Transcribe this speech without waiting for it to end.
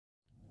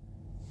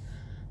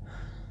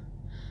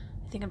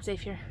think I'm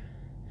safe here.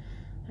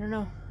 I don't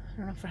know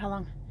for how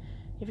long.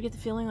 You ever get the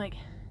feeling like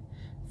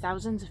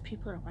thousands of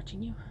people are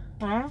watching you?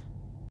 Huh?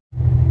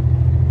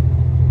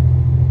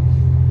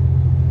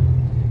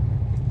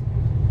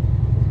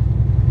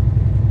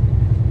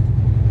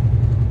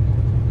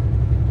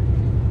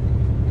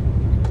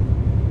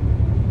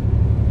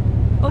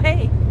 Oh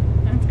hey,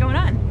 what's going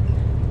on?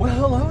 Well,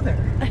 hello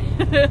there.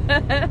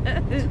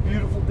 It's a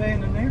beautiful day in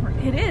the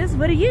neighborhood. It is.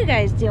 What are you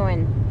guys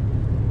doing?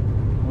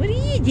 What are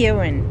you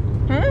doing?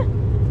 Huh?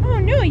 Oh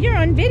no, you're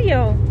on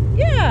video.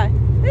 Yeah,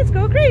 let's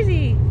go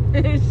crazy.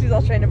 She's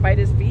all trying to bite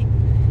his feet.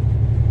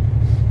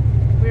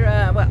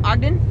 We're, what,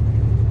 Ogden?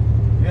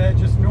 Yeah,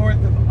 just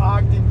north of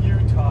Ogden,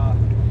 Utah.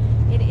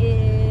 It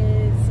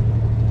is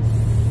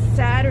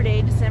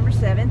Saturday, December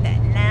 7th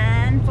at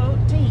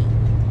 9:14.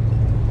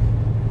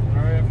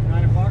 All right, after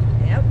 9 o'clock?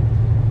 Yep.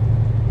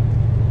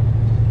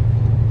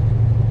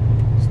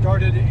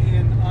 Started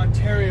in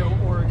Ontario,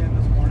 Oregon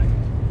this morning.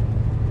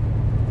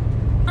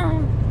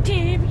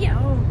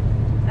 Ontario.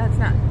 That's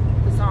not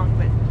the song,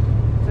 but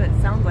that's what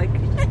it sounds like.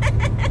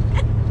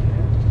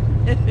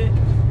 The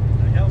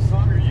hell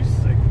song are you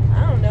singing?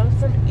 I don't know,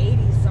 some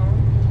 80s song.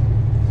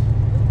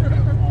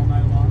 All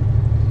night long?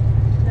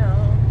 No.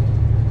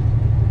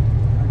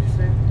 How'd you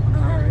say it?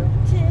 Ontario?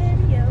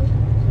 Ontario.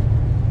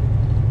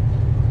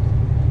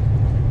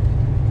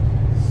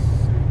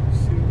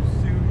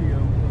 Studio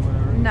or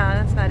whatever. No,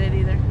 that's not it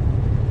either.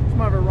 It's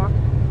more of a rock,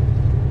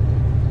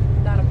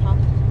 not a pop.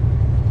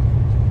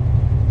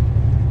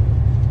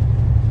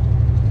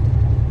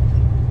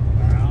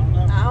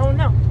 I don't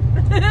know.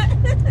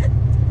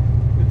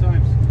 Good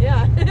times.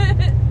 Yeah.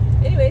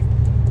 Anyways,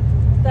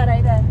 thought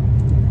I'd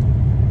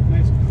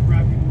Nice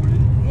crappy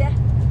morning. yeah.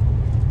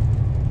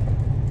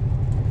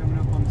 Coming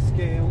up on the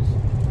scales.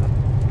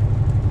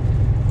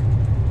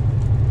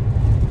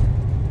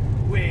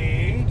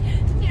 Wait.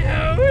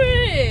 No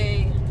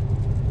way.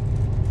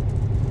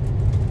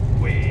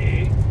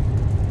 Wait.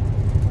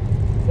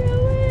 No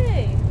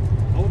way.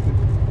 Open.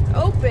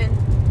 Open.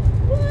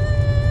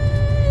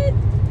 What?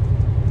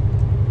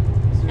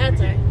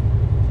 That's right.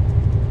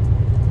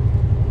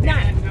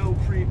 And no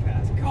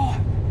pre-pass. God.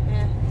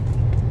 Yeah.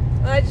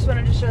 Well, I just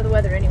wanted to show the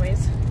weather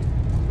anyways.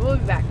 We'll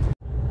be back.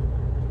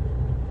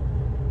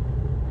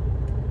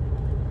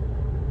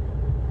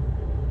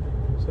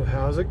 So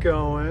how's it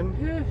going?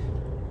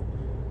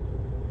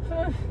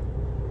 As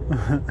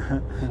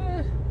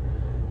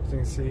you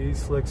can see,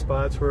 slick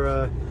spots.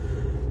 We're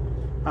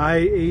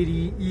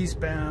I-80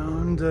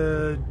 eastbound.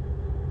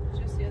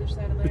 Just the other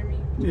side of Laramie.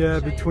 Yeah,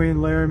 Cheyenne.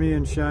 between Laramie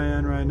and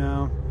Cheyenne right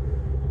now.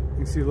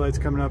 You can see the lights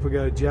coming up. We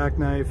got a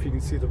jackknife. You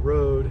can see the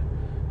road.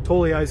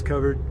 Totally ice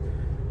covered.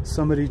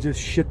 Somebody just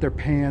shit their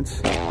pants.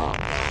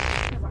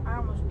 I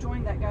almost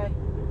joined that guy.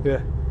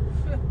 Yeah.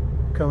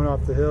 Coming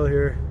off the hill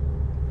here.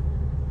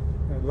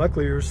 And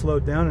luckily we were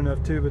slowed down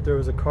enough too, but there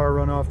was a car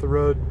run off the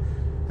road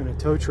and a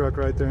tow truck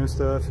right there and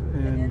stuff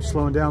and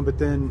slowing down. But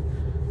then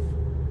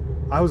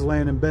I was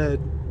laying in bed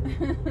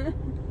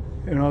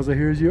and all I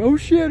hear is you, oh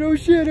shit, oh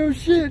shit, oh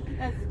shit.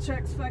 As the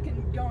truck's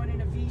fucking going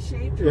in a V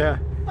shape. Yeah.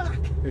 Fuck.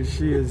 And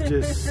she is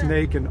just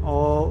snaking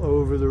all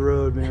over the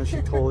road, man. She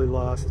totally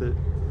lost it.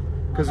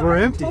 Because we're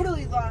empty. I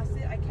totally lost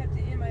it. I kept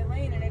it in my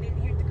lane and I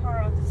didn't hit the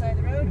car off the side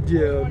of the road. Yeah.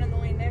 The one in the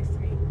lane next to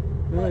me.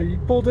 Yeah, you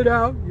pulled it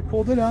out. You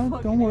pulled it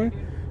out. Don't worry.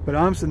 But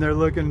I'm sitting there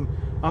looking,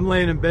 I'm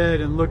laying in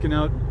bed and looking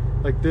out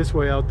like this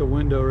way out the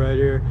window right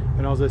here.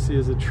 And all I see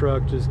is a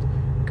truck just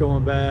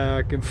going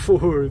back and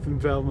forth.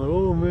 And I'm like,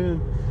 oh man.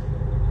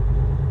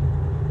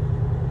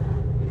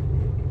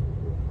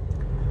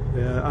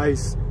 Yeah,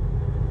 ice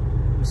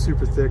is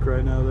super thick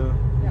right now though.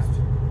 Yeah.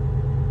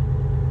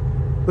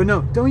 But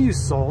no, don't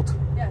use salt.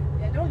 Yeah,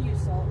 don't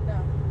use salt, no.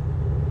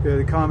 Yeah,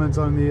 the comments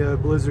on the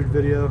Blizzard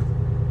video,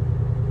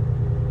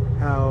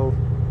 how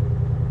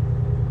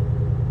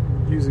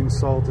using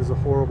salt is a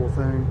horrible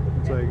thing.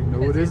 It's like,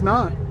 no, it is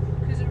not.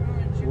 Because it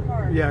ruins your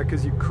car. Yeah,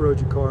 because you corrode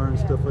your car and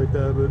stuff like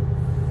that. But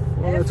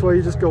well, that's why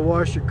you just go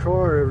wash your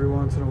car every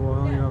once in a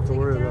while. Yeah, you don't have to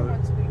worry about it.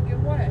 Once a week.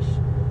 Good wash.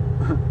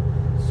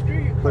 Screw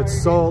your car. But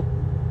salt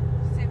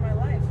saved my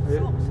life.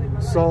 Salt saved my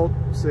life. Salt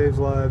saves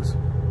lives.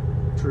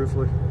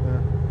 Truthfully,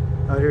 yeah.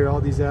 Out here, a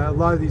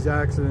lot of these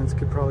accidents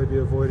could probably be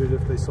avoided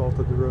if they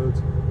salted the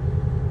roads.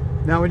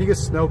 Now, when you get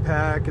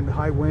snowpack and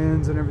high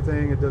winds and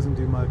everything, it doesn't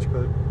do much.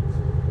 But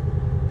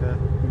yeah,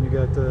 when you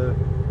got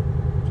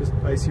just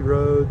icy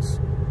roads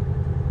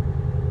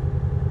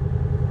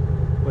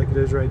like it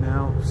is right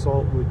now,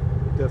 salt would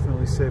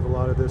definitely save a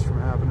lot of this from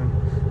happening.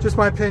 Just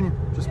my opinion.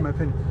 Just my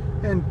opinion,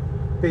 and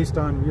based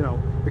on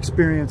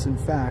experience and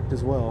fact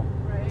as well.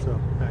 Right. So.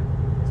 Hey.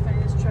 It's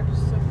funny. This truck is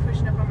so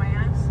pushing up on my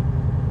ass.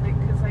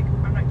 Because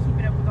I'm not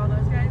keeping up with all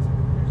those guys.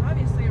 There's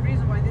obviously a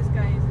reason why this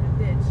guy is in a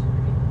ditch. I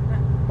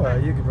mean, Well,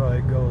 you could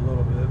probably go a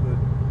little bit, but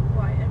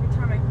why? Every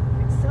time I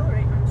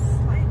accelerate, I'm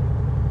sliding.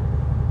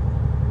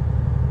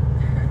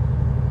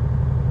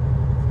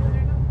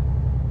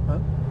 huh?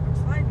 I'm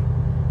sliding.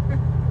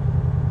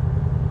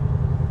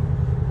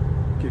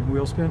 Getting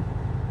wheel spin?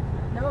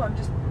 No, I'm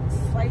just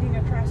sliding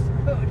across the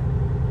road.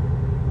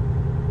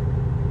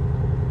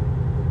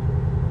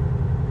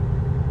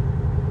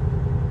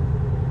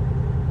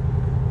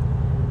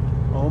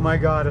 my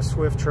God, a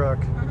Swift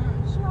truck.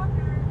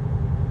 Shocker.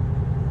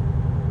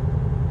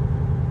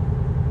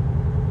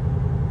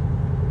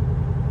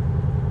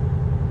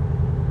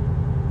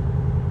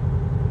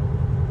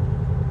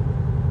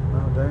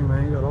 Oh, dang,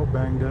 man, you got all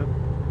banged up.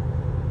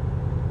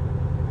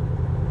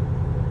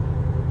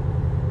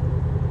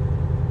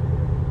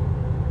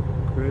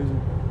 Crazy.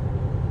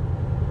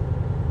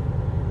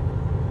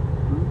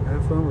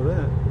 Have fun with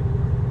that.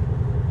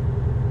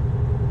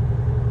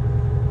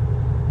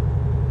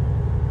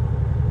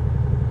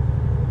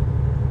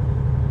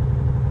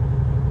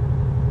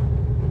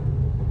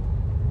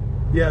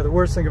 Yeah, the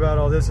worst thing about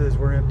all this is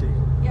we're empty.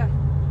 Yeah.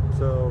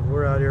 So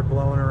we're out here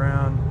blowing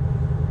around.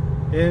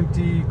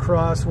 Empty,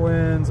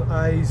 crosswinds,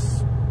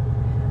 ice.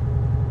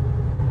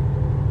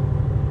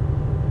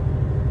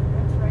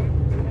 That's right.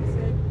 That's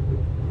it.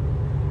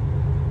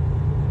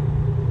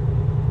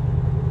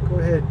 Go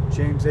ahead,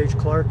 James H.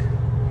 Clark.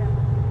 Yeah.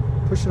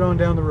 Push it on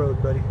down the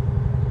road, buddy.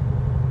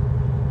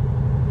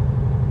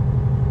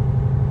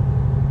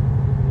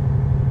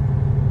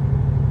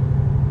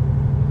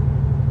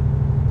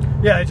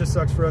 Yeah, it just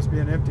sucks for us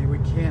being empty. We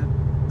can't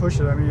push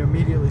it. I mean, you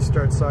immediately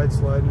start side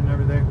sliding and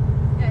everything.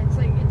 Yeah, it's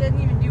like it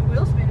doesn't even do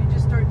wheel spin. It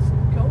just starts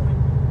going.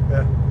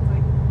 Yeah. It's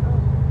like, oh.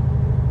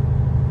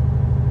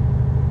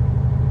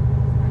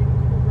 It's not even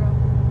cool, bro.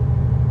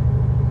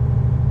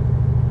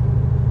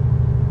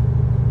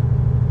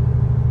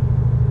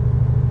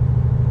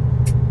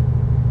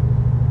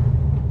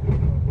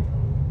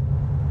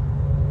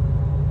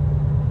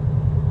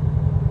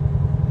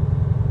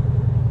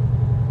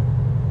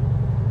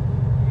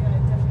 Yeah, I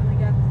definitely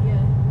got the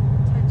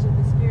touch of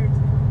the spirits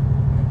now.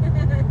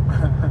 It's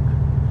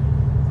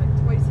like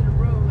twice in a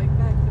row, like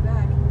back to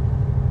back.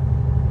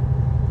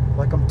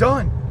 Like, I'm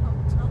done. I'm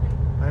done.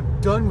 I'm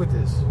done with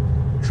this.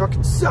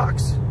 Trucking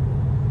sucks.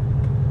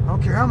 I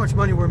don't care how much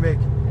money we're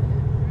making.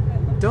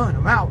 I'm done.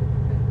 I'm out.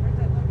 Where's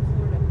that love in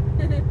Florida?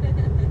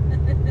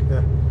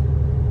 Yeah.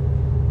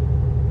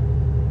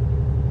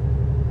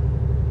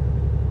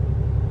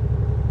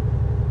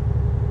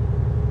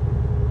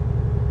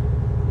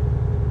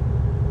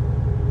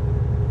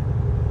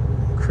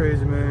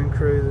 Crazy, man.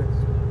 Crazy.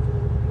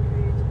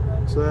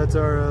 So that's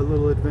our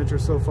little adventure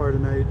so far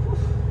tonight.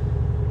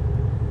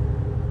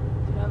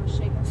 Dude, I was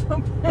shaking so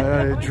bad.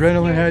 I was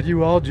Adrenaline scared. had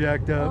you all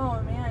jacked up.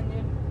 Oh man,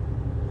 dude.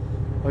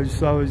 I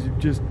was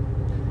just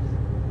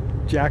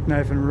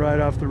jackknifing right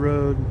off the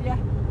road. Yeah.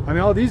 I mean,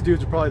 all these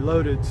dudes are probably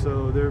loaded,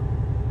 so they're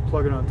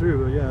plugging on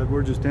through. But yeah,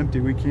 we're just empty.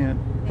 We can't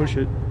push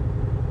it.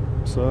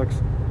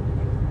 Sucks.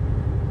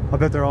 I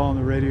bet they're all on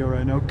the radio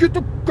right now. Get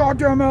the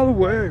goddamn out of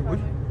the way.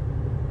 Probably.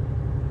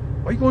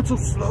 Why are you going so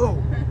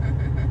slow?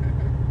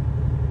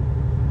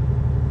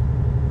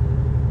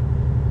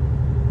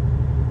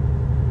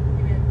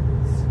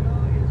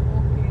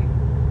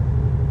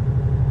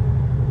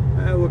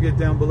 We'll get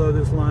down below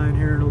this line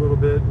here in a little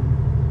bit.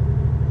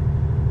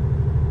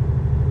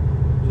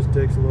 Just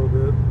takes a little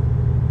bit.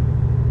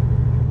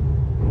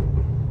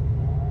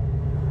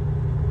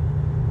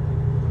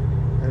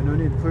 Hey, no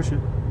need to push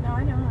it. No,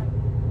 I know.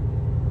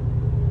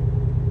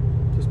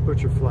 Just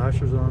put your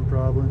flashers on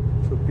probably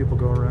so people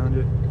go around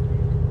you.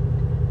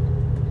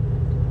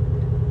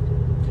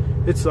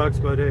 It sucks,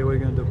 but hey, what are you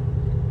gonna do?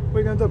 What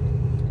are you gonna do?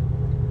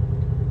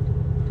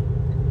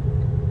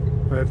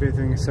 Alright, if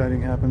anything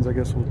exciting happens, I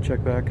guess we'll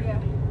check back. Yeah.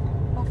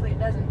 Hopefully it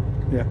doesn't.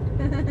 Yeah.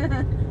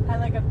 I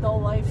like a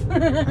dull life.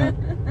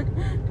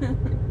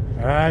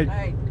 Alright.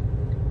 Alright.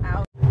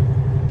 Out.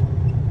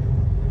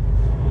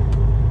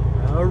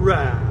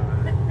 Alright.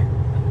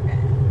 Okay.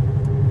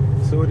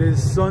 So it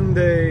is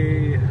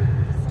Sunday,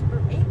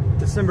 December 8th.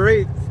 December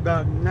 8th,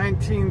 about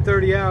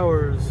 19:30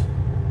 hours.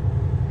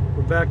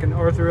 We're back in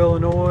Arthur,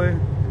 Illinois.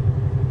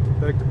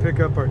 Back to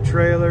pick up our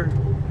trailer.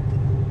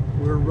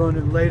 We're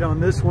running late on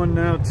this one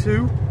now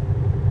too.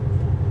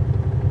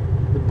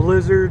 The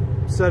blizzard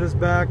set us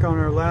back on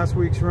our last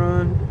week's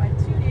run. By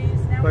 2 days.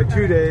 Now By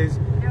 2 days.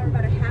 Now we're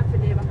about a half a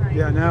day behind.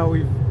 Yeah, now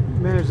we've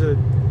managed to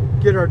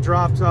get our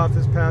drops off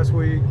this past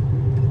week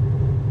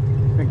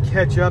and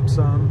catch up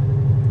some.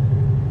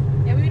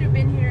 Yeah, we would have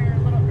been here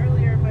a little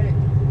earlier, but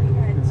we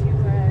had to...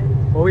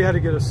 Well, we had to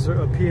get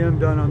a PM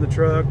done on the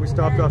truck. We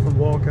stopped off in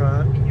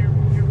Walcott. And your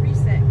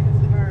reset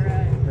because of our...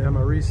 Yeah,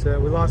 my reset.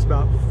 We lost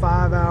about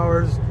 5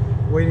 hours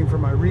waiting for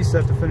my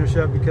reset to finish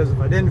up, because if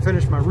I didn't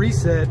finish my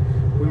reset,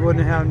 we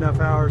wouldn't have enough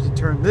hours to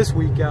turn this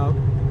week out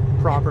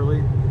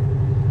properly.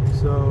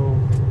 So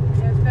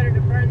yeah, it's better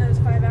to burn those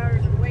 5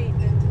 hours and wait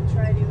than to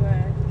try to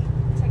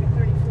take a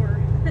 34.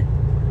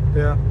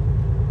 yeah.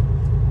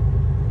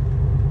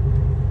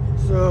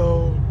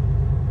 So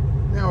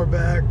now we're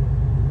back.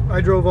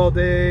 I drove all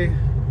day,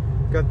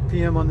 got the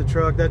PM on the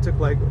truck. That took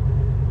like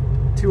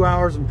 2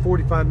 hours and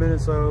 45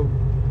 minutes, so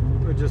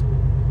it just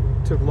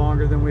took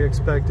longer than we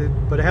expected,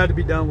 but it had to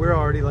be done. We're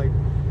already like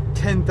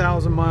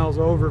 10,000 miles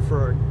over for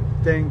our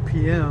dang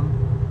PM.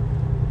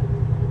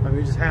 I mean,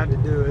 we just had to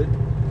do it.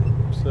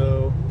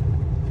 So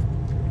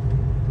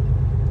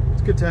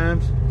it's good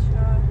times.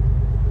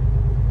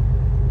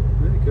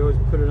 I think you always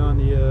put it on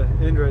the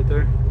end right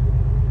there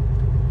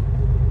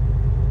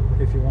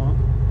if you want.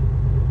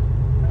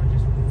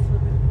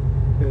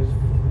 Just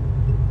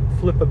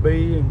flip a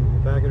B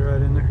and back it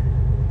right in there.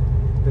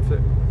 Is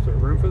there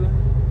room for that?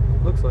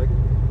 Looks like it.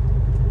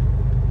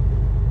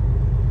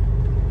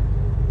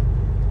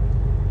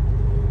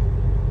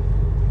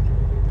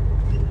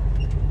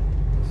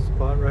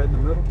 Spot right in the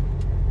middle.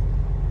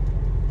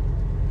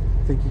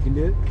 Think you can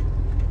do it?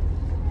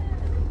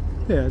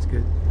 Yeah, that's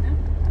good.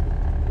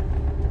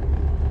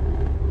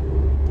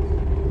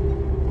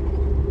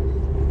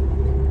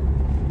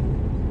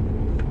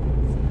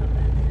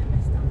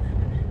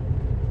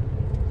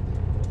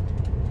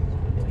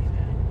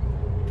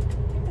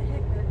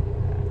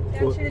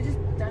 I should have just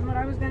done what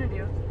I was gonna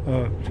do.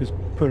 Just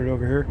put it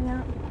over here?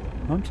 Yeah.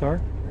 I'm sorry.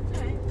 That's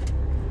alright.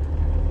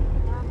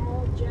 I'm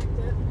all jacked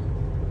up.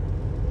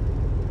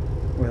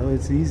 Well,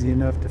 it's easy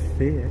enough to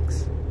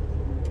fix.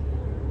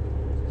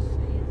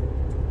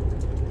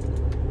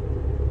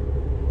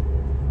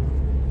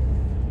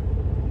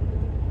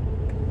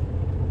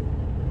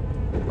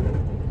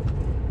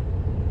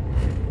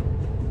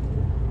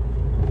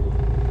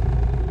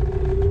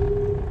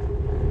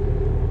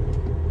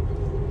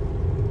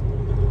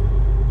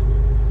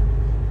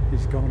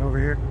 He's going over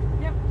here?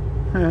 Yep.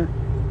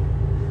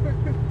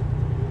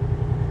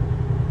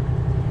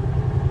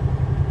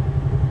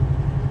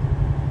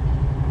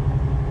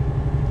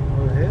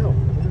 What the hell?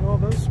 Look at all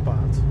those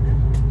spots.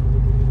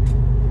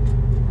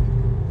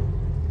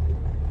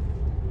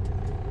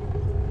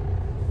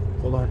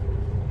 Hold on.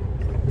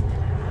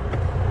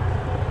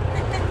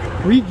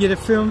 We get to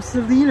film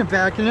Selena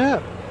backing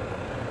up.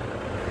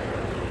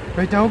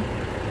 Right, dog?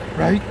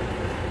 Right?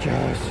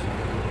 Just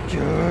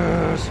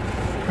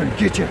gonna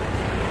get you.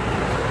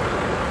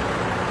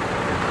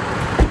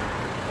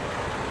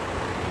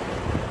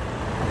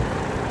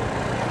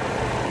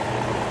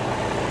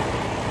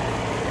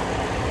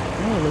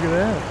 Oh, look at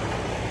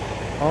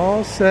that.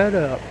 All set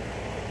up.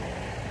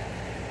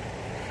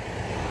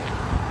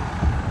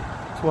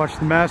 Let's watch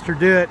the master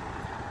do it.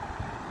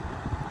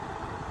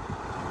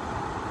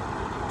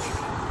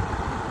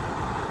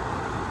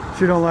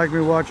 She don't like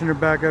me watching her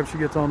back up. She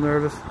gets all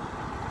nervous.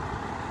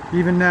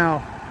 Even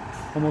now,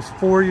 almost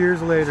 4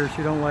 years later,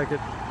 she don't like it.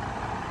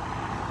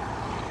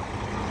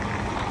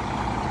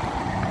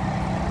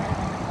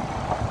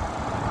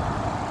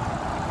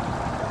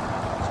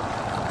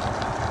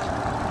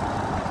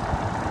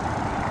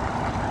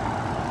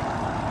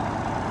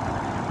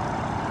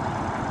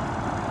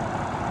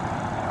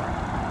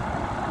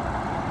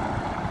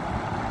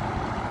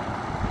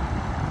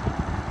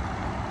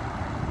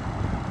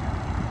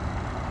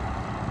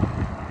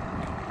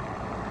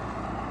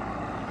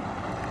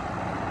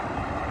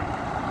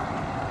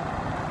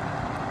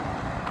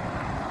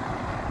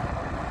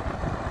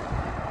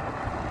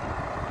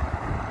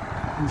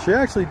 And she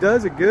actually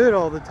does it good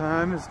all the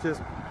time. It's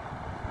just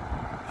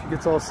she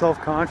gets all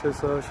self-conscious,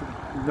 so she's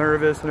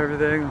nervous and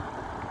everything.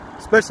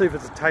 Especially if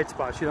it's a tight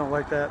spot, she don't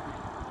like that.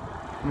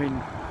 I mean,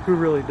 who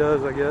really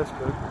does, I guess,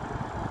 but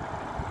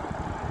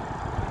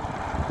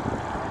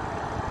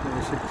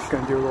maybe she's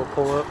gonna do a little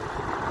pull-up.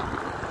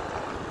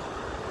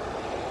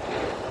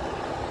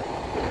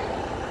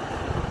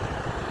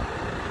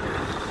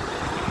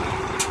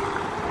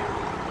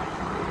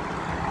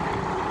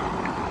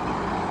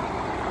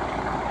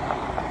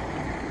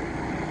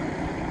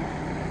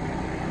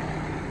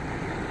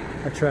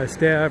 I try to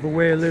stay out of her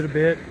way a little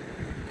bit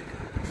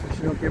so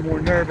she don't get more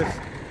nervous.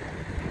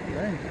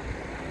 Dang.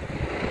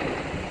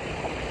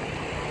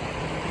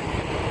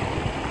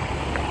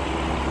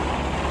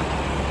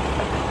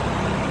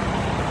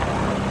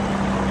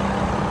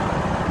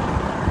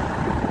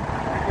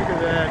 Look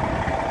at that.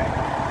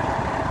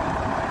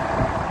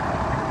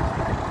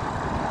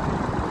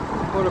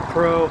 What a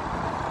pro.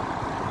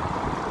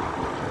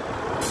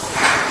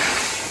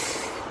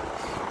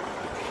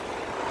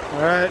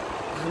 All right.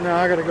 Now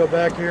I gotta go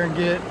back here and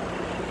get.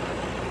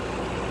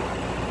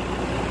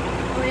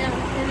 Oh yeah,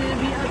 and it'll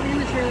be up in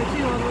the trailer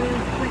too, all the way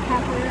like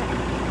halfway up.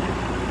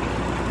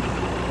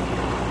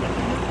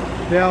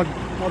 Yeah,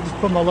 I'll just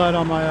put my light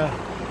on my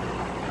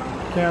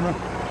camera.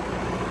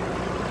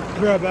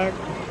 Be right back.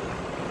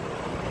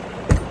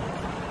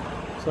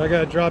 So I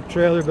gotta drop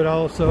trailer, but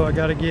also I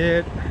gotta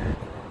get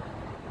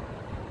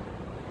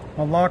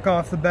a lock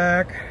off the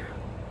back.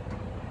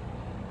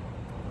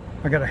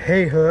 I got a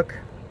hay hook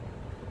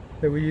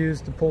that we use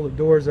to pull the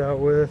doors out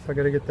with. I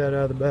got to get that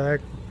out of the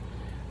back.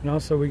 And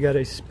also we got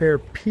a spare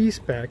piece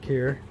back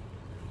here.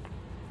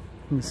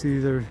 You can see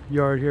their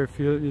yard here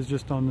is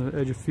just on the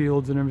edge of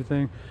fields and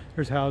everything.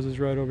 There's houses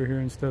right over here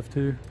and stuff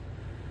too.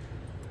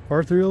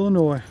 Arthur,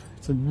 Illinois.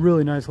 It's a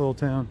really nice little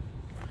town.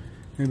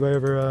 Anybody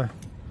ever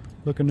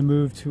looking to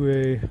move to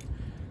a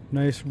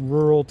nice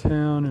rural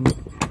town in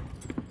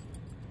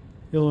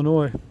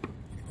Illinois?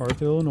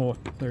 Arthur, Illinois.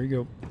 There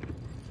you go.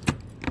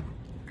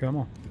 Come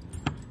on.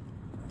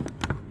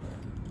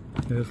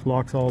 This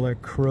lock's all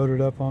like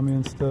corroded up on me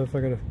and stuff. I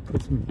gotta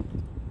put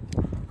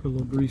a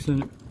little grease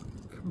in it.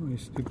 Come on, you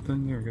stupid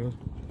thing. There it goes.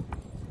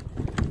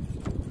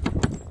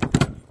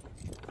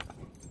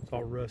 It's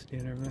all rusty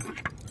and everything.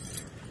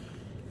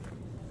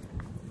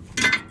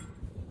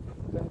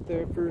 Put that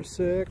there for a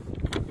sec.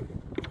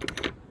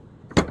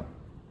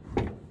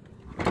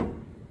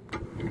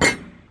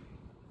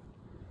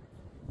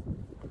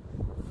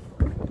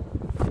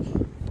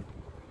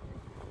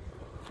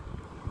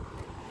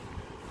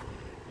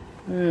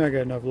 I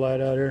got enough light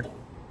out here.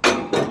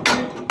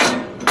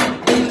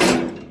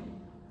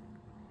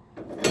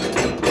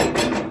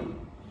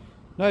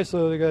 Nice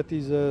though, they got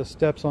these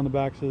steps on the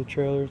backs of the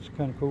trailer. It's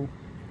kind of cool.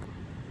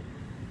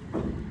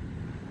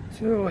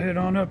 So we'll head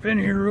on up in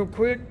here real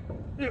quick.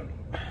 Yep.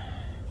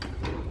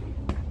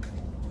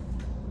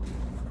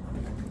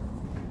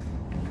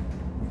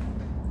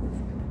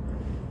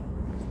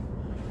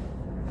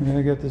 And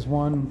I got this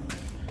one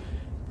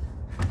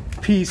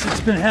piece that's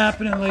been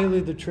happening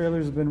lately. The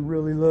trailers have been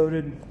really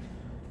loaded.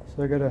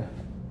 So I got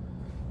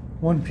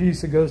one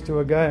piece that goes to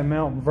a guy in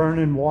Mount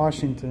Vernon,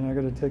 Washington. I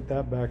got to take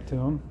that back to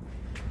him.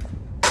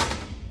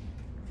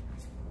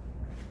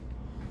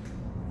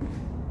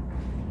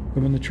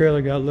 But when the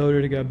trailer got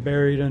loaded, it got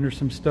buried under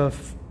some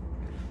stuff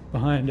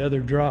behind other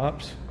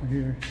drops. Right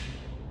here. I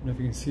don't know if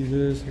you can see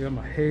this. I got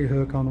my hay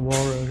hook on the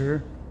wall right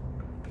here.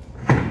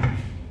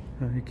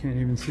 You can't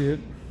even see it.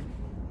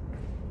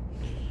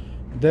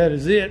 That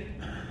is it.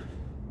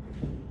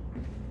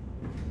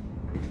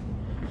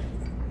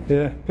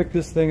 Yeah, pick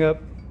this thing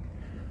up.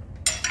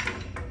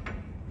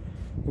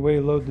 The way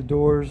you load the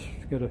doors,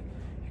 you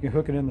can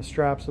hook it in the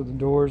straps of the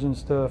doors and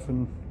stuff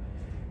and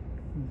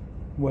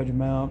wedge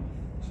them out.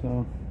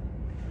 So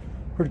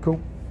pretty cool.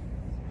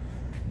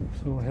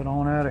 So we'll head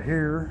on out of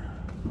here.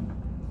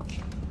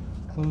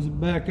 Close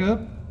it back up.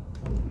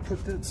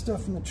 Put that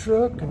stuff in the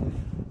truck and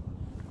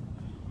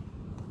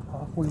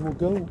off we will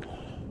go.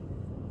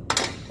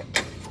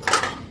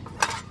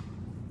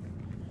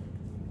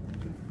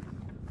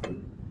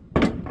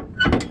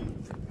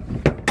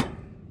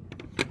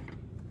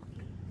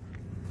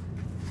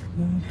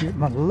 Get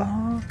my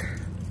lock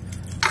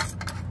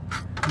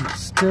and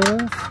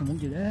stuff, and we'll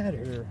get out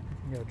of here.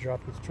 I gotta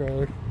drop this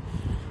trailer.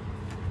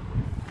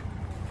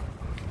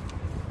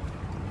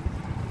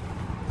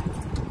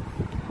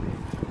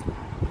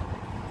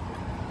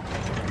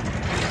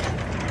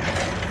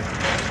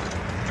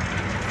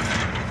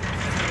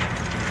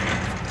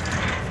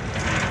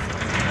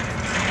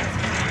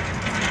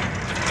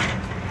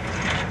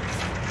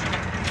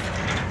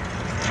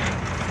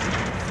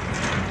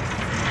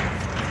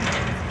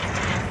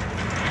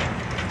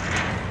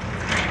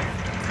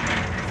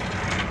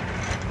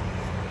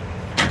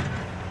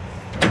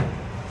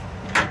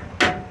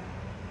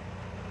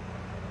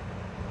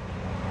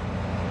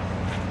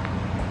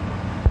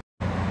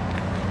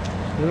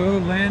 So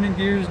landing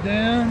gears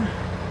down.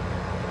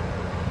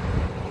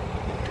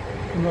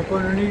 Come up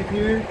underneath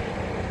here.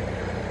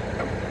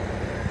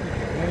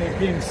 I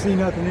can't even see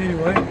nothing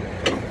anyway.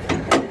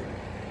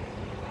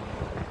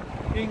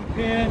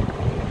 Kingpin.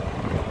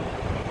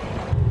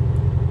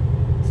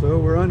 So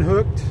we're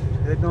unhooked,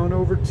 heading on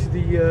over to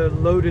the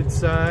loaded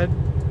side.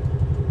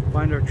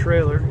 Find our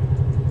trailer.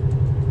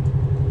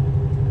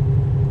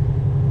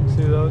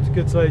 See though, it's a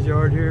good sized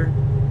yard here.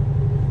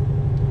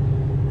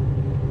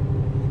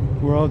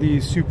 Where all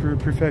these super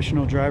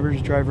professional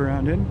drivers drive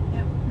around in.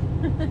 Yep.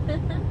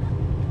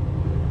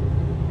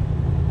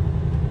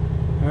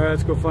 Alright,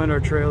 let's go find our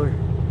trailer.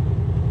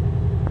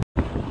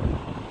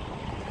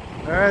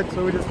 Alright,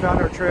 so we just found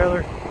our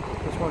trailer.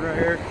 This one right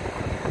here.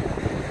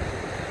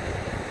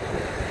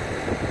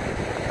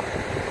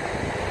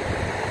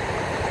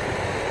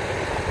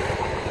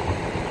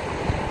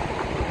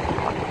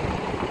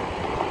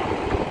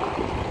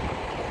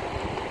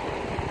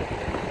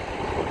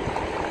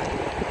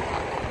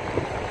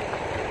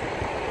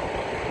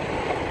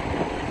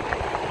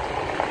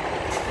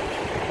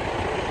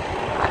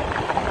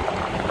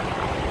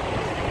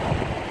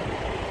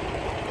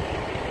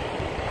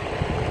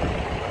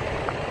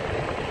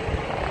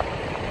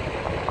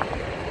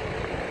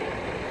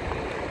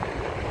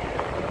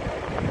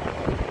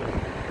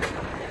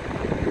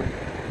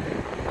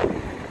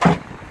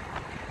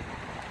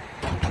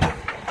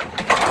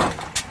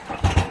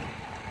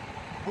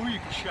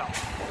 Shot.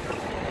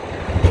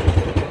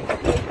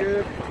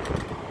 Good.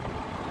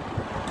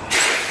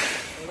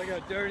 Oh, look how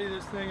dirty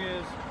this thing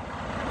is.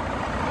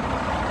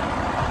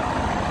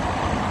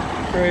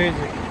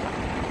 Crazy.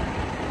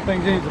 This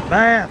thing needs a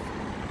bath.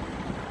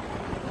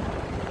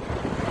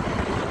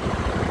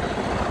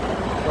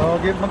 So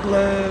I'll get my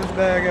gloves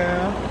back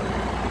out.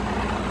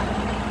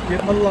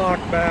 Get my lock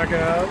back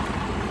out.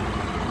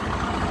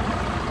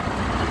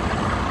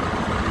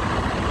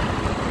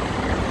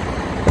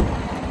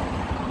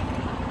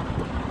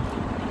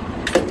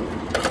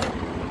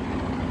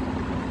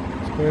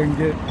 Go ahead and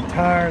get the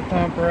tire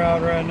thumper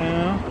out right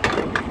now.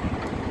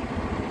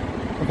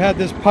 I've had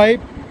this pipe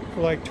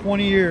for like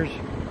 20 years.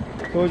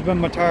 It's always been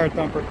my tire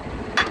thumper.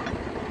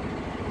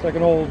 It's like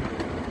an old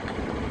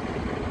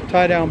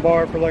tie-down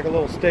bar for like a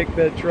little stake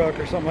bed truck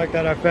or something like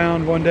that I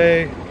found one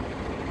day.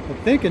 I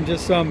think in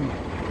just some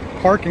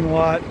parking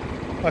lot.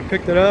 I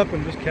picked it up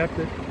and just kept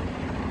it.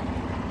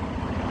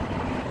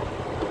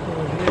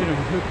 Go ahead and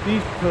hook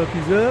these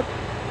puppies up.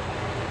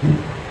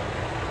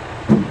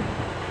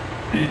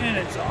 And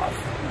it's off.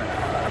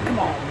 Come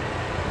on.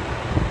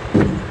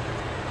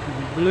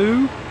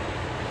 Blue.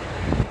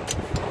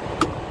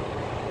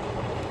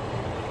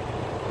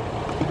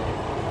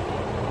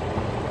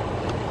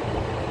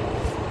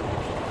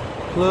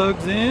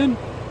 plugs in.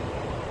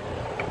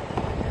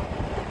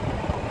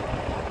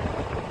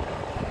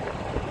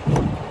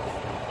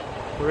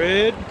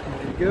 Red,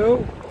 there you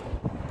go.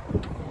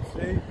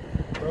 See,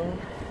 boom.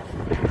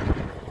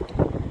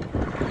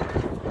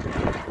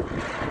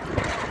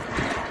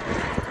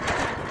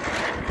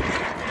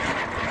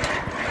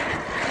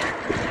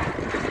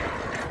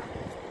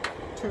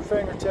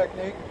 Two-finger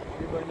technique.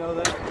 Anybody know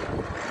that?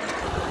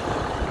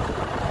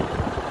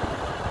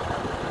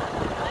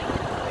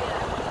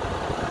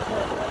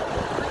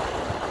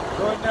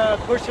 Go ahead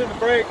and push in the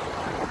brake.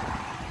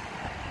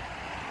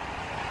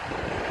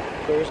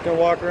 So we're just going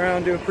to walk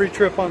around, do a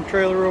pre-trip on the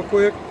trailer real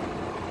quick.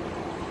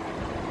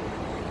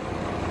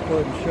 Go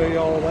ahead and show you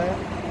all that.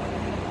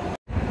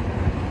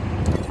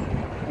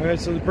 Alright,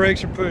 so the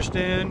brakes are pushed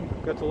in.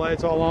 Got the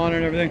lights all on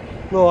and everything.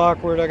 A little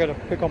awkward. I got to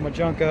pick all my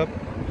junk up.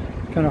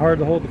 Kind of hard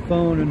to hold the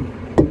phone and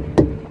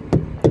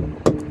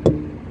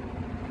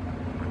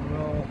we're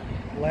all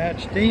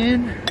latched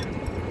in.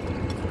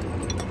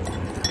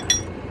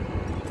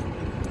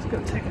 Let's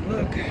go take a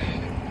look.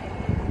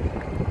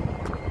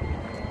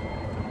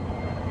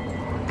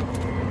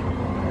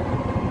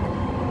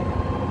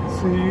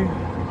 See,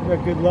 we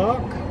got good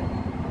lock.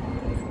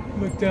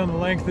 Look down the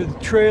length of the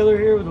trailer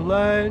here with the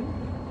light.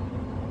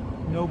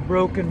 No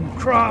broken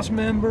cross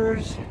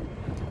members.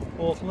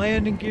 Both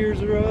landing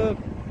gears are up.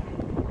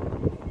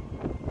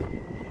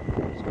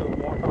 Let's go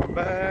walk on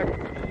back.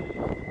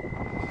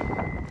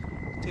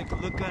 Take a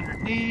look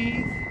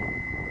underneath.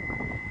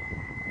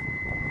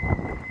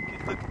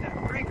 Get a look at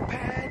that brake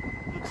pad.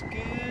 Looks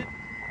good.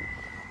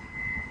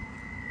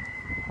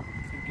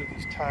 Give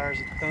these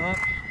tires a thump.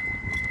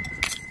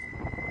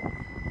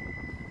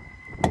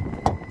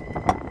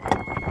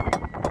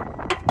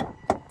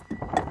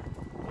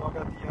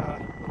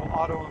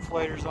 Auto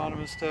inflators on them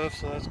and stuff,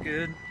 so that's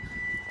good.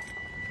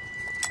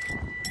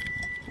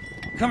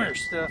 Come here,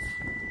 Steph.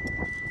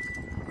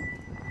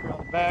 You're on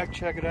the back,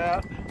 check it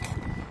out.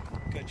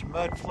 Got your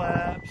mud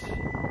flaps.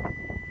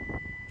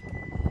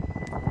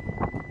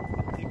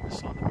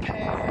 Thickness on the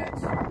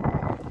pads.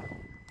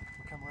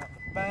 Come around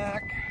the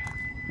back.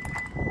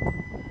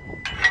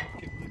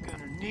 Get a look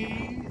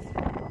underneath.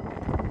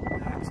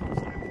 Axles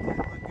and everything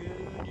look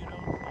good, you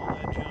know, all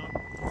that junk.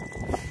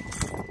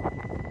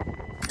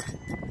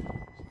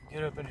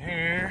 Get up in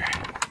here.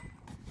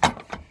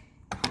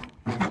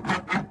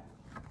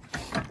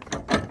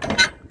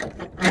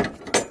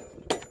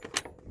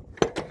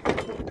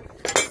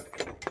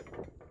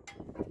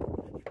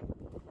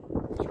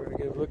 Try to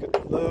get a look at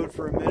the load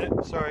for a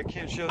minute. Sorry, I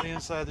can't show the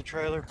inside of the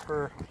trailer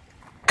per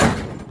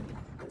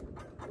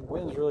the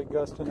wind's really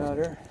gusting out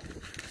here.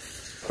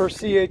 Per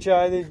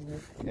CHI, they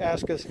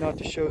ask us not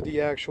to show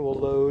the actual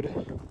load.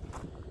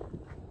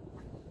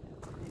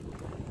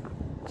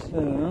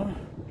 So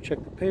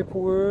check the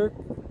paperwork.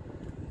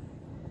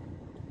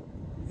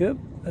 Yep,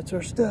 that's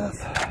our stuff.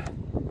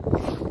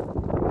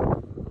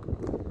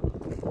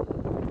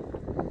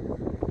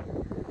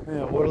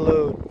 Yeah, what a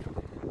load.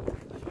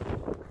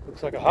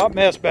 Looks like a hot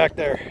mess back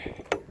there.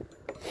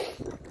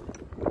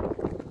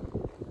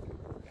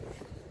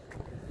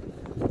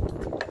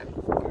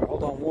 Right,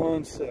 hold on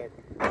one sec.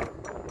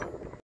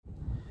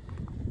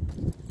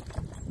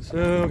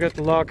 So, got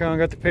the lock on,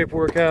 got the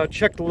paperwork out,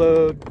 check the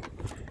load.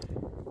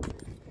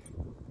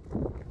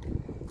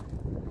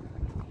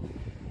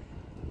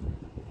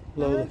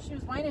 She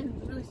was whining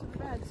really super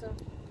bad, so.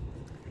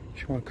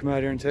 She want to come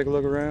out here and take a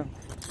look around?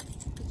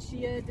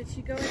 Did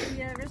she go in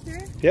the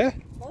restaurant? Yeah.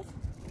 Both?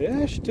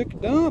 Yeah, she took a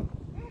dump.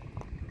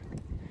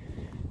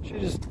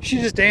 She's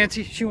just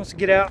antsy. She wants to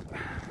get out.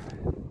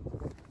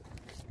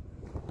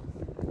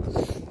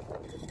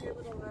 Your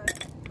little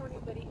pony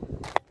buddy.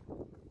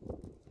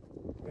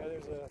 Yeah,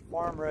 there's a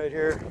farm right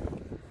here.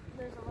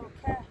 There's a little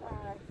cat,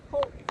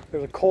 colt.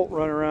 There's a colt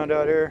running around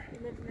out here. He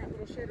lived in that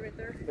little shed right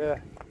there. Yeah.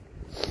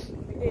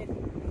 He did.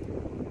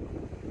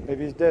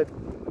 Maybe he's dead.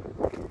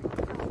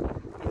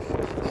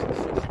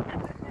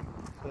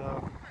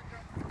 So,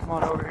 come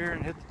on over here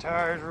and hit the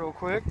tires real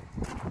quick.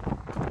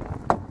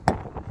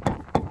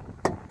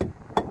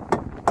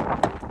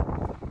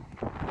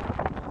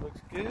 That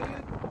looks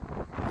good.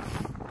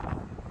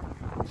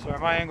 Sorry,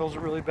 my angles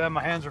are really bad.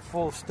 My hands are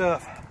full of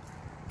stuff.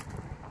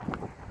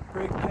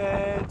 Brake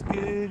pads,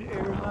 good.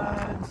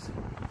 Airlines,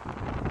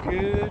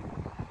 good.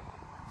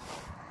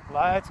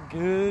 Lights,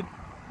 good.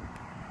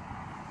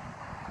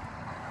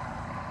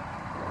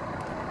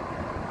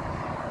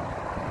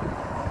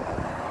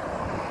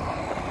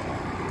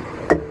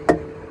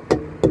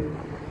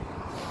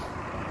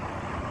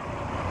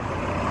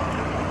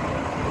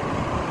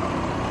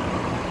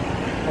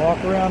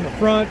 Walk around the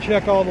front,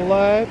 check all the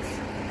lights.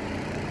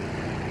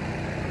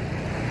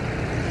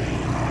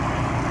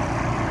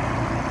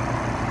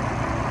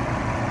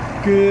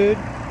 Good.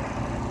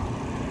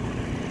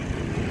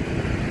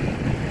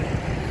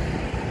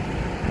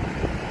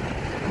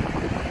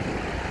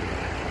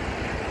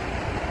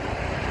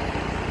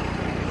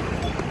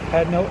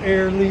 Had no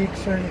air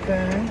leaks or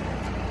anything.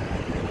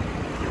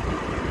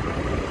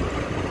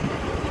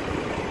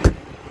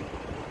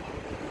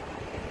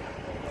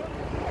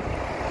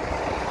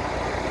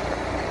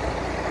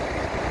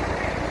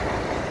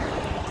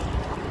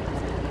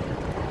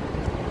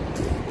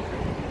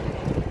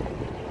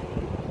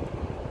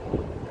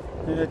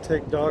 gonna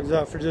take dogs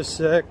out for just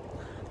a sec.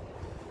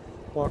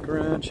 Walk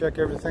around, check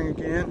everything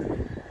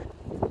again.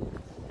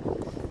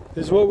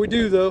 This is what we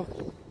do though.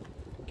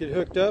 Get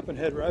hooked up and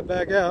head right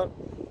back out.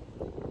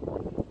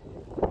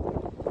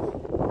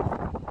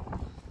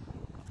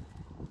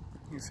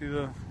 You can see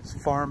this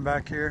farm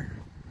back here.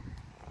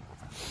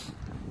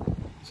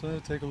 So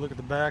take a look at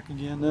the back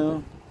again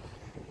now.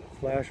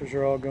 Flashers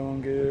are all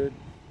going good.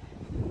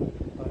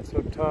 Lights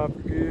up top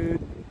are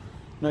good.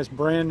 Nice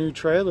brand new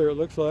trailer it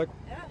looks like.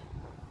 Yeah.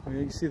 I mean,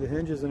 you can see the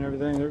hinges and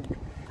everything.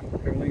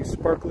 Everything's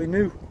sparkly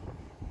new.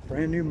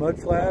 Brand new mud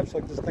flaps,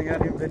 like this thing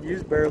hasn't even been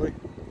used barely.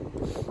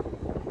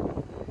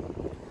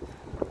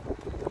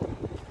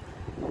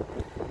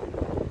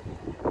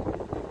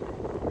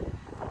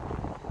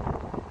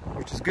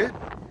 Which is good.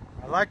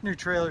 I like new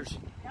trailers.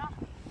 Yeah.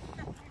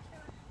 So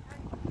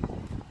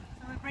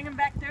we bring them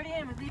back dirty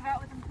and we leave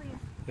out with them clean.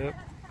 Yep.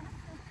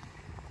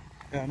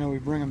 Yeah, I know we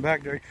bring them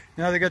back dirty.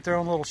 Now they got their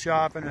own little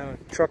shop and a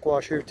truck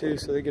wash here too,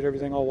 so they get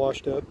everything all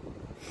washed up.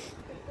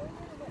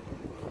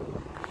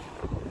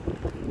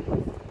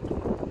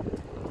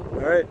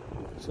 Alright,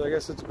 so I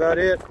guess that's about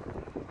it.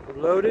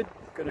 We're loaded,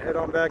 gonna head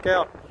on back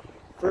out.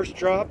 First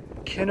drop,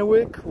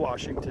 Kennewick,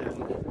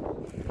 Washington.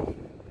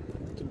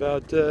 It's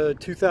about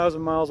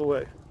 2,000 miles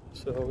away.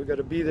 So we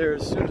gotta be there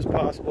as soon as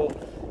possible.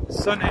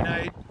 Sunday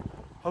night,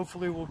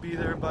 hopefully we'll be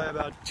there by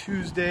about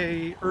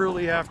Tuesday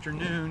early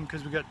afternoon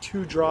because we got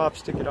 2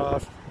 drops to get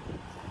off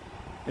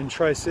in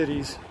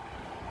Tri-Cities.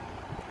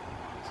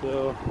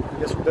 So I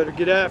guess we better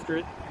get after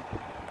it.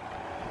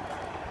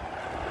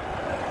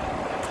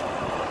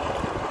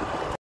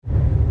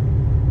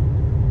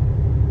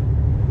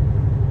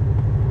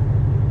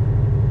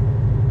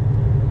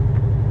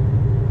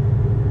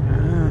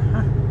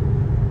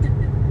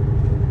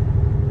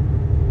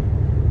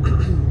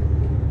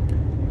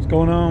 What's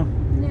going on?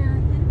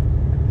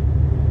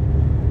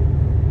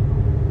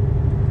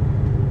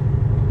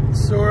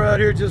 So we're out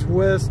here just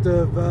west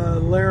of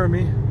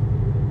Laramie,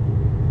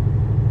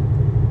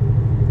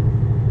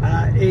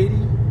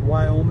 I-80,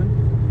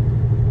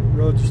 Wyoming.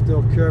 Roads are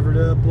still covered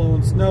up,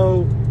 blowing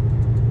snow.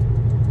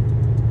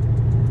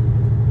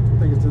 I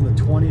think it's in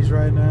the 20s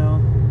right now.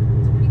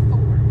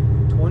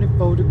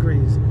 24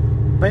 degrees.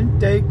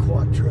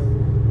 24.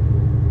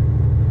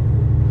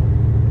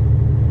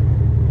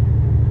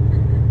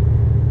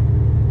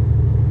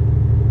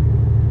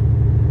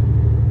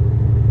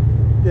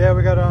 Yeah,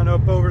 we got on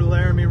up over the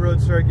Laramie Road,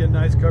 started getting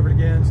ice covered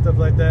again, stuff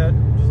like that,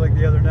 just like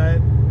the other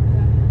night.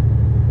 Yeah.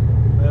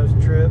 That was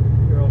a trip.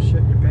 You're all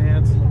shitting your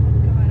pants. Oh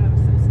God, I was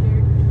so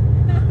scared.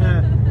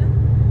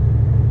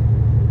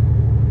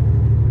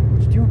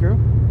 What you doing, girl?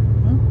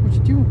 Huh? What you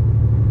doing?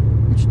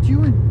 What you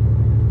doing?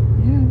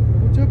 Yeah,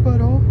 what's up,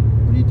 butthole?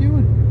 What are you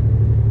doing?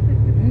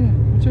 Yeah,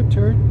 what's up,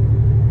 turd?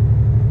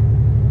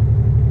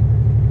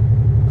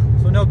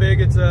 So no big,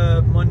 it's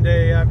a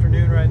Monday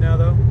afternoon right now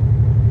though.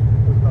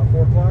 It's about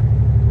 4 o'clock.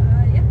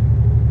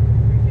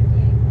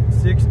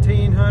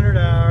 1,600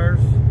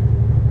 hours.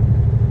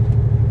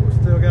 We've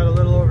still got a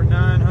little over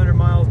 900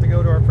 miles to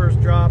go to our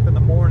first drop in the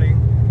morning.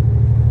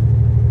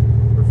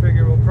 We're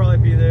figuring we'll probably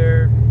be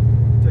there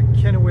to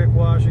Kennewick,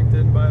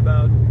 Washington by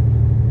about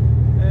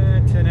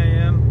 10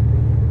 a.m.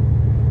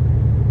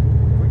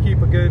 We keep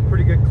a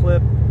pretty good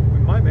clip. We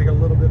might make it a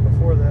little bit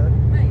before that.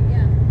 Right,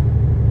 yeah. I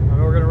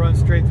mean, we're going to run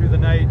straight through the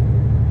night.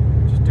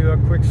 Just do a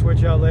quick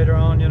switch out later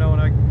on, you know,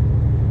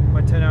 when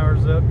my 10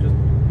 hours up, just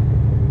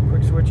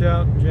quick switch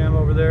out, jam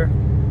over there.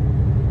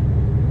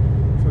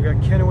 So we got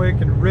Kennewick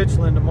and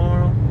Richland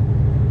tomorrow.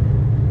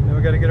 Then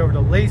we got to get over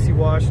to Lacey,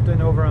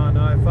 Washington, over on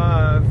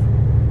I-5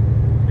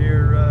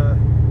 near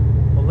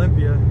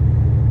Olympia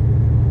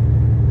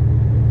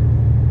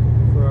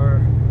for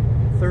our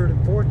 3rd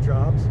and 4th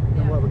drops.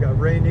 And what we got,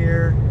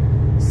 Rainier,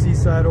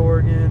 Seaside,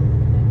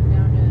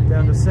 Oregon,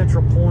 down to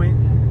Central Point,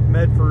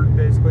 Medford,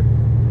 basically,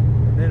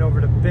 and then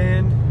over to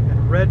Bend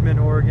and Redmond,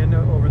 Oregon,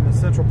 over in the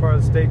central part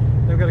of the state.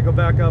 Then we've got to go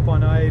back up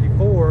on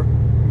I-84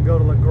 and go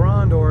to La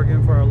Grande,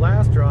 Oregon for our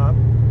last drop.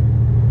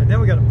 And then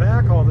we got a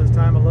backhaul this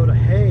time, a load of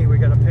hay we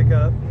got to pick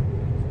up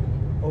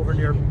over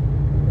near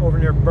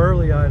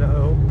Burley,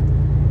 Idaho.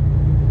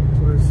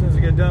 So as soon as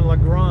we get done La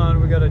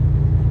Grande, we got to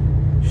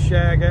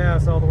shag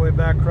ass all the way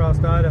back across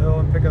Idaho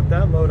and pick up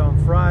that load on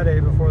Friday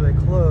before they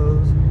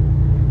close. It's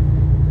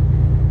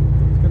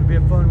going to be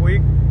a fun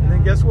week. And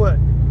then guess what?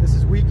 This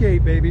is week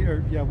 8, baby.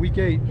 Or yeah, week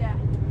 8. Yeah.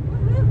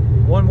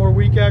 One more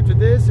week after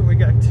this, and we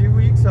got 2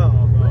 weeks off.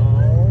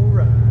 All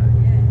right.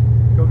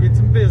 Yeah. Go get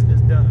some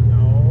business done.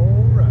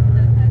 All right.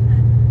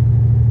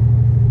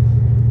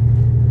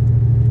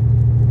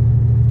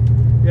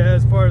 Yeah,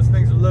 as far as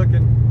things are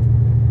looking,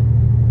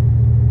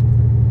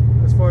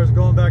 as far as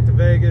going back to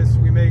Vegas,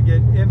 we may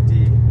get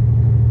empty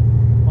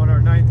on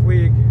our 9th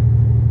week.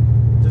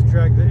 Just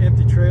drag the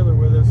empty trailer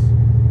with us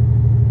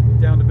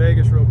down to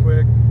Vegas real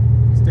quick.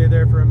 Stay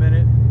there for a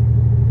minute.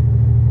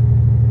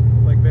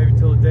 Like maybe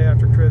till the day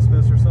after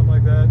Christmas or something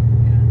like that.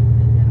 Yeah.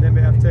 And then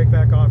we have to take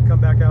back off, come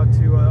back out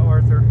to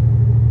Arthur,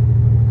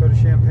 go to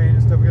Champaign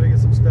and stuff. We got to get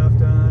some stuff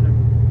done, and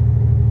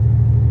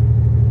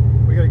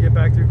we got to get get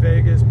back through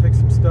Vegas, pick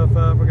some stuff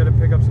up. We got to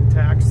pick up some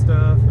tax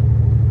stuff and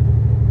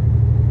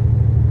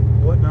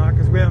whatnot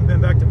because we haven't been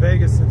back to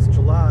Vegas since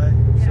July.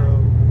 Yeah. So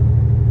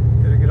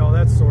got to get all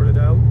that sorted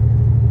out.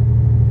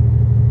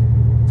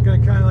 It's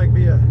going to kind of like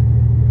be a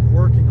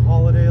working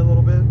holiday a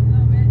little bit. A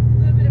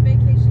little bit of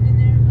vacation in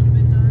there, a little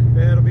bit not.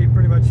 Yeah, it'll be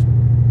pretty much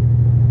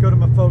go to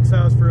my folks'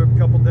 house for a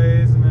couple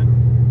days and then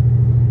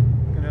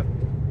gonna have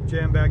to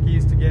jam back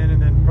east again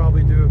and then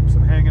probably do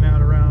some hanging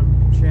out around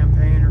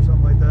Champaign or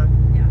something like that.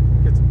 Yeah.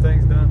 Get some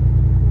things done.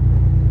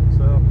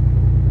 So,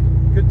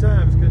 good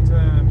times, good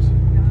times.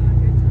 Yeah,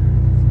 good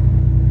times.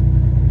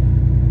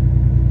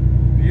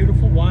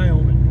 Beautiful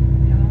Wyoming.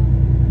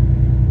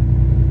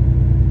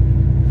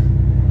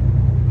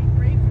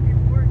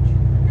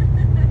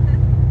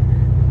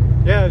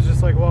 Yeah, it's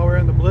just like while we're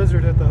in the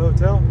blizzard at the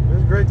hotel. It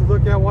was great to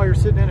look at while you're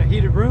sitting in a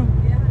heated room.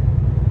 Yeah.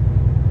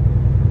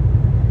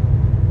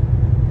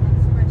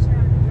 Not so much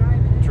having to drive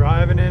in it.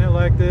 Driving in it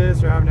like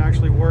this or having to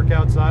actually work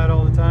outside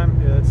all the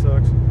time. Yeah, it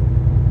sucks.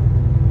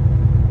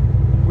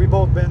 We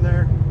both been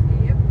there.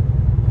 Yep.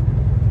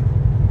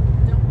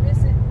 Don't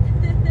miss it.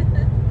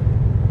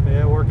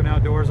 Yeah, working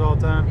outdoors all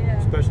the time. Yeah.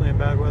 Especially in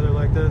bad weather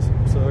like this.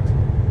 It sucks. So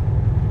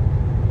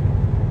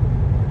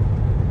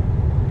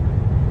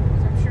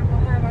I'm sure we'll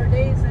have our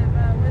days of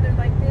weather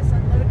like this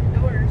unloading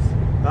doors.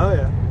 Oh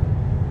yeah.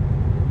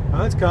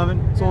 Oh, it's coming.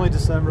 It's only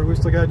December. We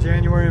still got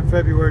January and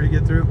February to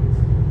get through.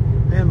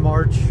 And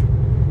March,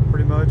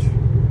 pretty much.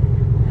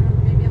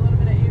 Maybe a little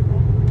bit of April.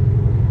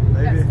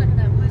 Maybe. We got stuck in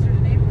that blizzard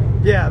in April.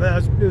 Yeah,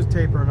 it was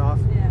tapering off.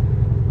 Yeah.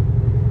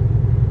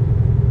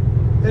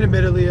 And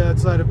admittedly,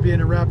 outside of being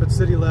in Rapid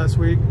City last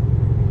week,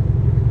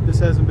 this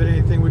hasn't been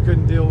anything we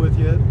couldn't deal with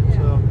yet. Yeah.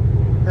 So,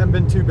 haven't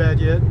been too bad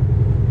yet.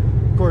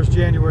 Of course,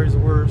 January's the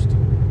worst.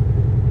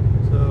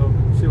 So,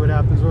 see what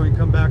happens when we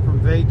come back from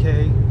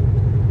vacay.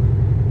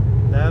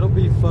 That'll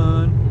be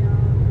fun.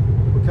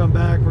 Yeah. We come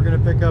back, we're going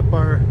to pick up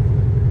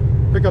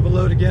a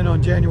load again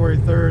on January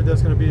 3rd.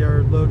 That's going to be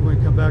our load when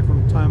we come back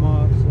from time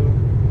off. So,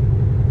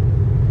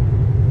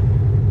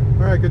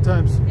 all right, good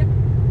times. Yep.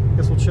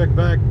 Guess we'll check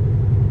back.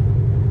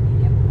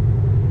 Yep.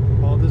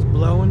 All this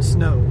blowing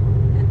snow.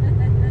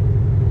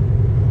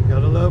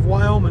 Gotta love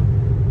Wyoming.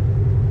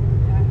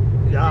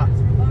 Yeah. Yeah.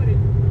 We're loaded.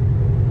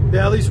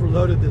 Yeah, at least we're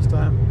loaded this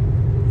time.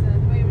 So the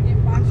way we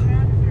get boxed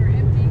around, if we were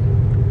empty.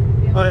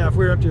 Oh yeah, if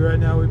we were empty right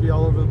now, we'd be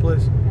all over the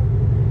place.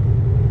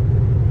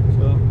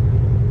 So,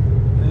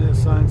 and the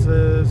sign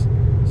says,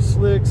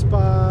 slick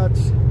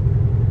spots,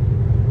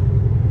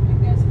 I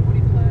guess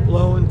 40 plus.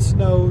 blowing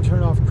snow,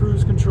 turn off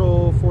cruise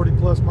control, 40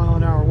 plus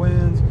mile-an-hour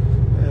winds.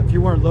 If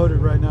you weren't loaded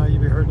right now,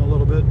 you'd be hurting a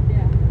little bit.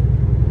 Yeah.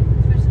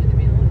 Especially with it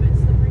being a little bit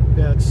slippery.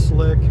 Yeah, it's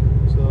slick,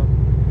 so.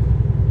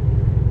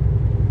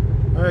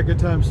 All right, good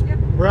times. Yep.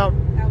 We're out.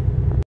 Out.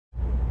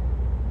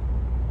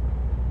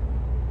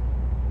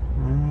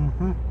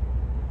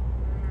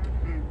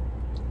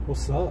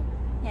 What's up?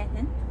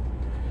 Nothing.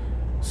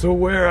 So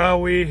where are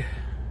we?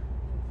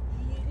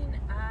 Eden,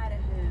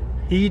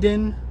 Idaho.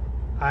 Eden,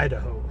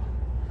 Idaho.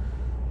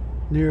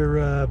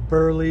 Near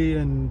Burley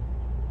and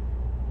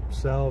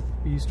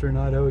southeastern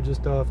Idaho,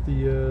 just off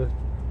the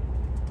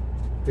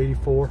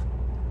 84.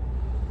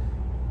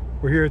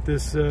 We're here at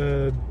this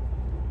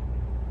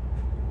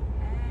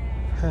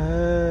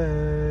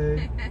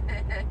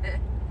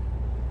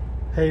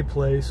hay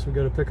place. We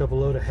got to pick up a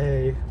load of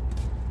hay.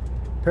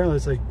 Apparently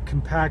it's like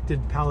compacted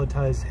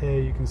palletized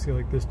hay. You can see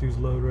like this dude's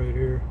load right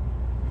here.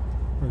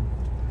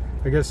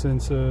 I guess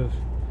since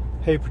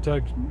hay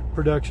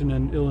production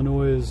in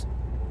Illinois is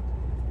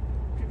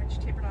Pretty much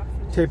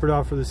tapered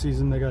off for the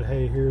season, they got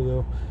hay here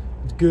though.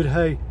 It's good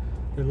hay.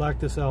 They like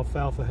this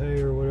alfalfa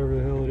hay or whatever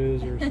the hell it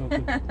is or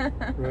something.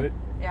 Right?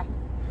 Yeah.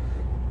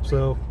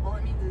 So All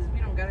it means is we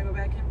don't gotta go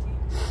back empty.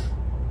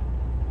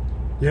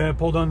 yeah, I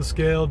pulled on the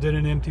scale, did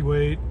an empty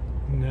weight,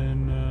 and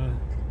then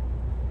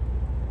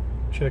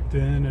checked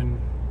in and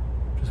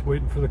just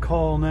waiting for the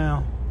call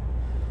now.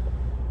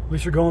 At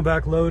least you're going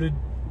back loaded.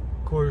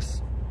 Of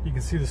course, you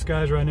can see the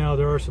skies right now.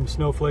 There are some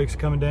snowflakes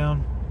coming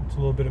down. It's a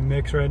little bit of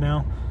mix right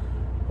now.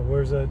 But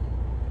where's that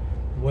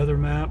weather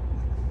map?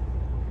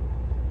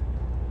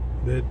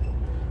 That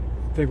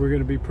I think we're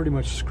going to be pretty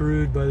much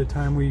screwed by the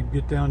time we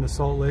get down to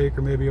Salt Lake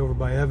or maybe over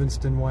by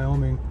Evanston,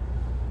 Wyoming.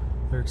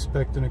 They're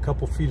expecting a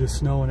couple feet of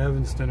snow in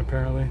Evanston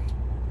apparently.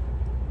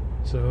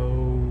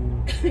 So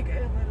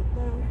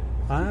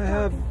I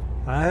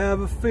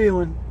have a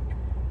feeling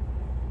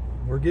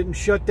we're getting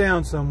shut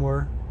down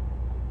somewhere.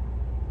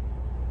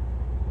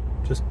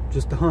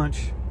 Just a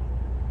hunch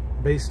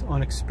based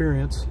on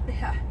experience.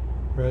 Yeah.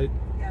 Right?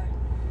 Yeah.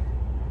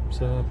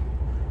 So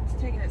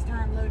It's taking its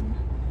time loading.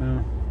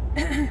 yeah.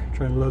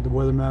 Trying to load the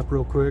weather map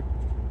real quick.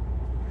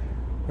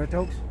 Right,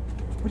 dogs?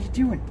 What are you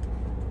doing?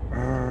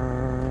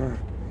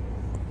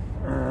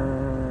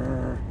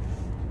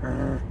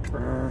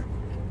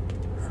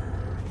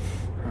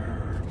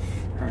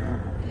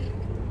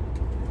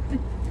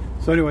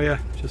 So anyway, yeah,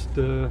 just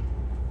sitting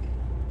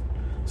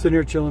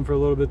here chilling for a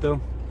little bit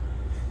though.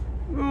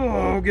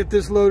 Oh, get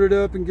this loaded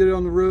up and get it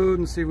on the road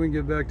and see if we can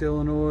get back to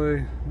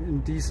Illinois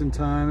in decent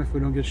time if we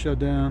don't get shut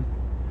down.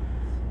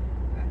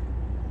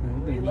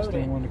 They just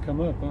don't want to come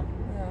up, huh?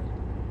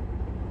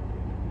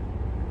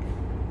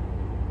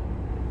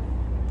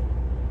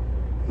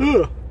 Yeah.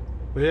 Ugh.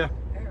 But yeah.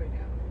 There we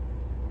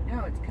go.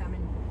 Now it's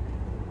coming.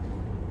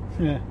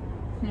 Yeah.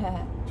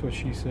 Yeah. That's what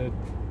she said.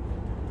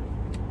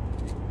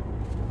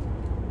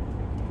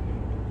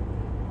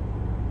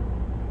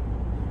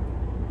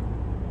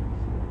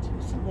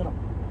 Just a little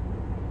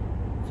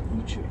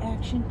future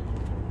action.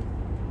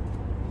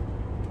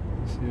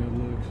 Let's see how it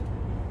looks.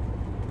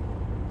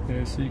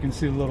 Yeah, so you can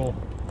see the little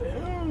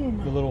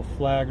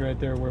flag right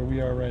there where we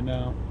are right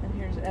now. And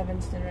here's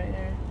Evanston right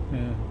there.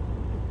 Yeah.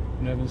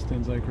 And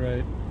Evanston's like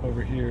right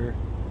over here.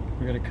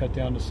 We got to cut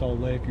down to Salt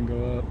Lake and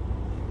go up.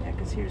 Yeah,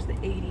 because here's the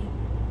 80.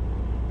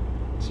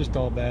 It's just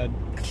all bad.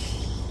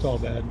 It's all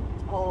bad.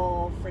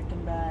 All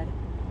freaking bad.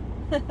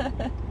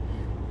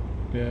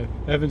 Yeah,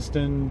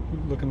 Evanston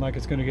looking like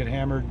it's going to get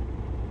hammered.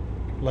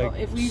 Like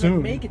well, if we soon.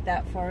 even make it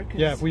that far.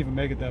 Yeah, if we even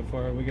make it that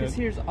far, we got. Because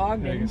here's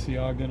Ogden. Yeah, you can see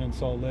Ogden and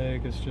Salt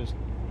Lake. It's just.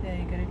 Yeah,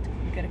 you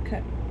gotta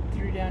cut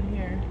through down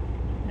here.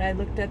 And I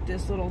looked at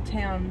this little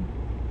town,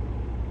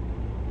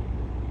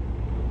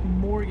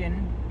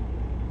 Morgan,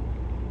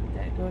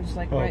 that goes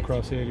like right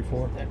across the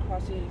 84.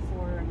 Across the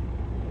 84, and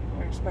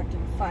we're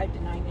expecting 5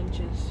 to 9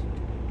 inches.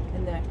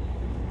 And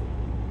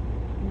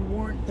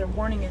their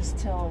warning is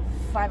till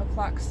 5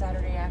 o'clock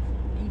Saturday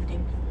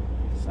evening.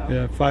 So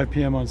yeah, 5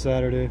 p.m. on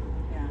Saturday.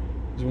 Yeah.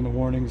 Is when the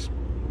warning's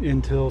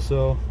until,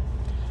 so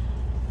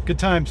good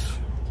times.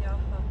 Yeah.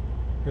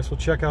 Guess we'll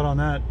check out on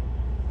that.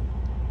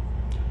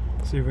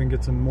 See if we can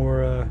get some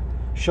more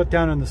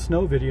shutdown in the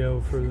snow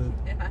video for the.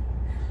 Yeah.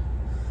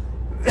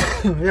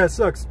 Yeah, it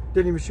sucks.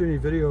 Didn't even shoot any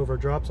video of our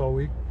drops all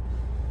week.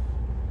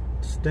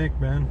 Stink,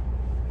 man.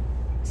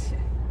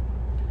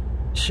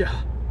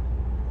 Yeah.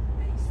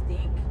 They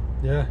stink.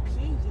 Yeah.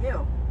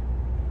 P.U.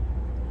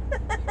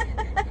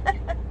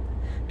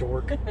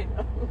 Dork.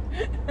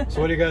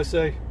 So what do you guys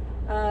say?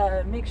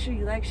 Make sure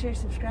you like, share,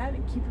 subscribe,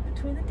 and keep it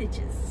between the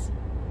ditches.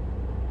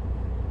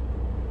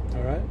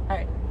 All right. All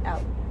right,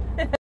 out.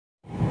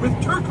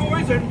 With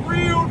turquoise and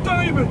real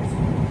diamonds.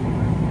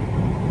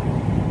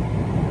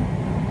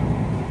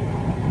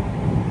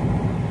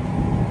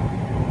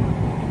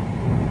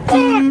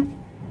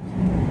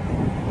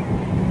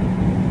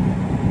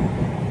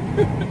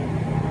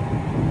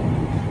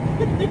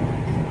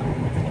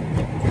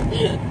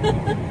 Ha